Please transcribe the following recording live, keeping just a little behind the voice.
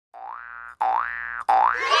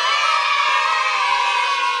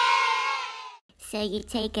So you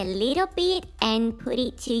take a little bit and put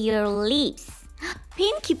it to your lips.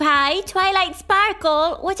 Pinkie Pie, Twilight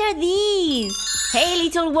Sparkle, what are these? Hey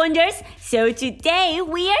little wonders, so today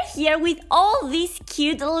we are here with all these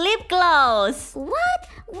cute lip gloss. What?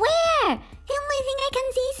 Where? The only thing I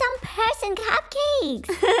can see is some person cupcakes.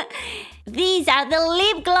 These are the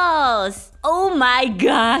lip gloss. Oh my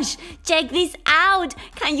gosh, check this out.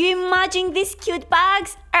 Can you imagine these cute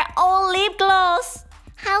bags are all lip gloss?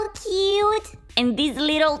 How cute. And this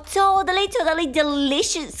little totally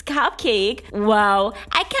delicious cupcake. Wow,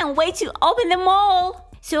 I can't wait to open them all.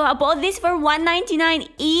 So I bought this for $1.99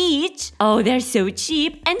 each. Oh, they're so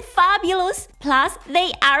cheap and fabulous. Plus,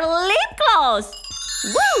 they are lip gloss.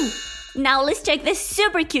 Woo! Now let's check the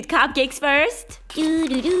super cute cupcakes first.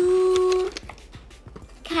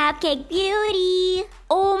 Cupcake beauty.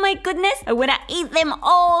 Oh my goodness, I wanna eat them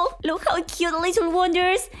all. Look how cute, little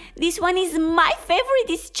wonders. This one is my favorite.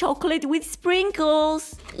 It's chocolate with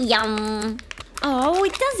sprinkles. Yum. Oh,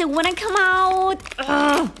 it doesn't wanna come out.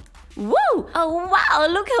 Ugh. Woo! Oh wow,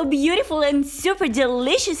 look how beautiful and super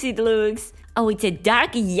delicious it looks. Oh, it's a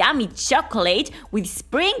dark, yummy chocolate with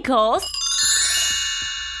sprinkles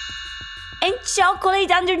and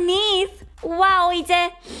chocolate underneath. Wow, it's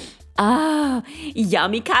a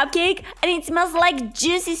yummy cupcake, and it smells like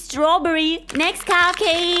juicy strawberry. Next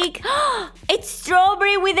cupcake. It's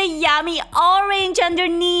strawberry with a yummy orange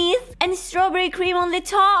underneath and strawberry cream on the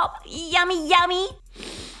top. Yummy, yummy.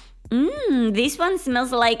 This one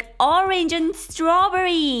smells like orange and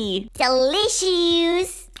strawberry.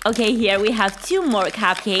 Delicious. Okay, here we have 2 more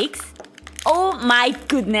cupcakes. Oh my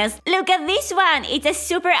goodness, look at this one. It's a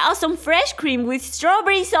super awesome fresh cream with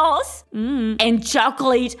strawberry sauce. And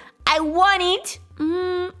chocolate. I want it.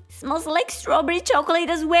 Smells like strawberry chocolate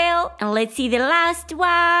as well. And let's see the last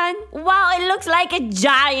one. Wow, it looks like a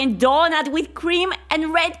giant donut with cream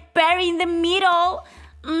and red berry in the middle.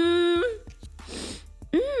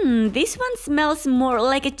 This one smells more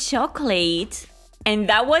like a chocolate. And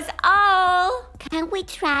that was all. Can we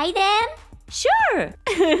try them? Sure.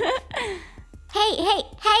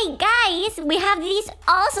 Hey guys, we have these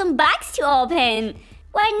awesome bags to open.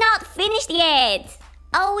 We're not finished yet.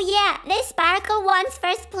 Oh yeah, the sparkle ones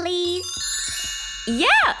first, please.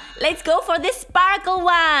 Yeah, let's go for the sparkle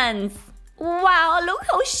ones. Wow, look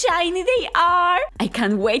how shiny they are. I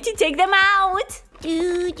can't wait to take them out.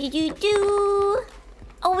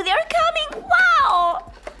 Oh, they're coming.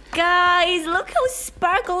 Wow. Guys, look how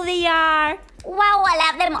sparkle they are. Wow, I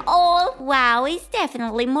love them all. Wow, it's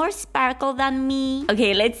definitely more sparkle than me.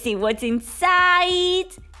 Okay, let's see what's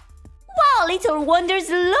inside. Wow, little wonders,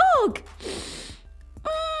 look.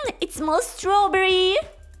 It smells strawberry.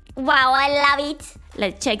 Wow, I love it.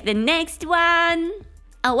 Let's check the next one.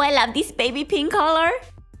 Oh, I love this baby pink color.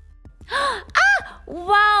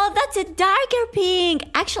 Wow, that's a darker pink.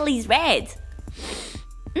 Actually, it's red.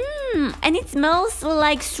 And it smells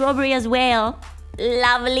like strawberry as well.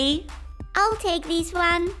 Lovely. I'll take this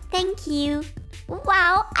one. Thank you.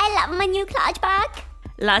 Wow, I love my new clutch bag.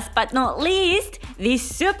 Last but not least, this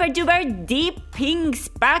super duper deep pink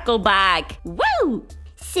sparkle bag. Woo!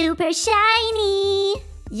 Super shiny.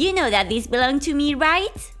 You know that this belongs to me,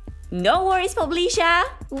 right? No worries, Publisha.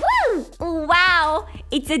 Woo! Wow,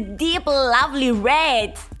 it's a deep, lovely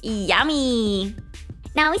red. Yummy.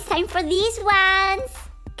 Now it's time for these ones.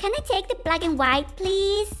 Can I take the black and white,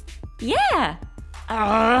 please? Yeah.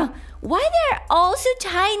 Why they're all so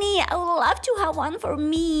tiny? I would love to have one for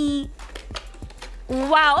me.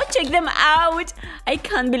 Wow, check them out. I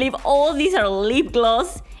can't believe all these are lip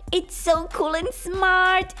gloss. It's so cool and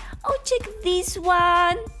smart. Oh, check this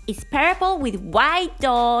one. It's purple with white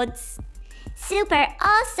dots. Super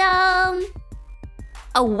awesome.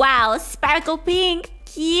 Oh, wow, sparkle pink.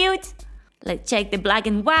 Cute. Let's check the black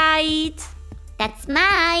and white. That's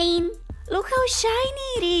mine. Look how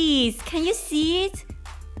shiny it is. Can you see it?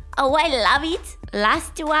 Oh, I love it.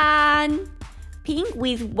 Last one. Pink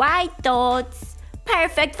with white dots.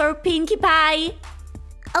 Perfect for Pinkie Pie.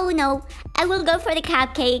 Oh no, I will go for the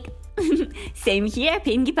cupcake. Same here,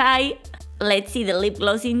 Pinkie Pie. Let's see the lip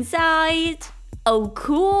gloss inside. Oh,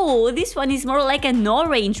 cool. This one is more like an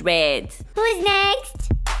orange red. Who's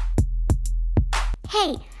next?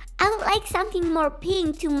 Hey, I would like something more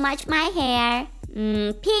pink to match my hair.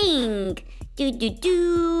 Pink.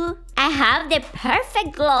 I have the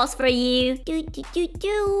perfect gloss for you.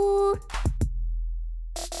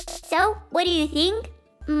 So, what do you think?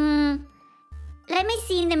 Let me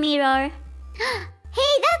see in the mirror.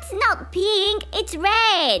 Hey, that's not pink, it's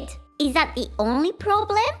red. Is that the only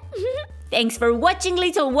problem? Thanks for watching,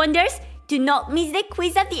 little wonders. Do not miss the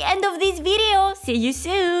quiz at the end of this video. See you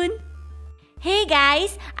soon. Hey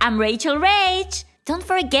guys, I'm Rachel Rach. Don't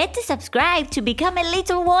forget to subscribe to become a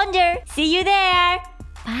little wonder. See you there.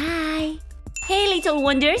 Bye. Hey little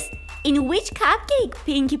wonders, in which cupcake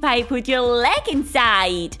Pinkie Pie put your leg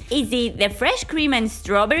inside? Is it the fresh cream and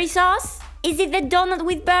strawberry sauce? Is it the donut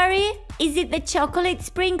with berry? Is it the chocolate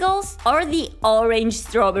sprinkles? Or the orange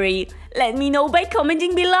strawberry? Let me know by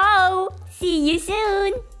commenting below. See you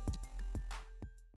soon.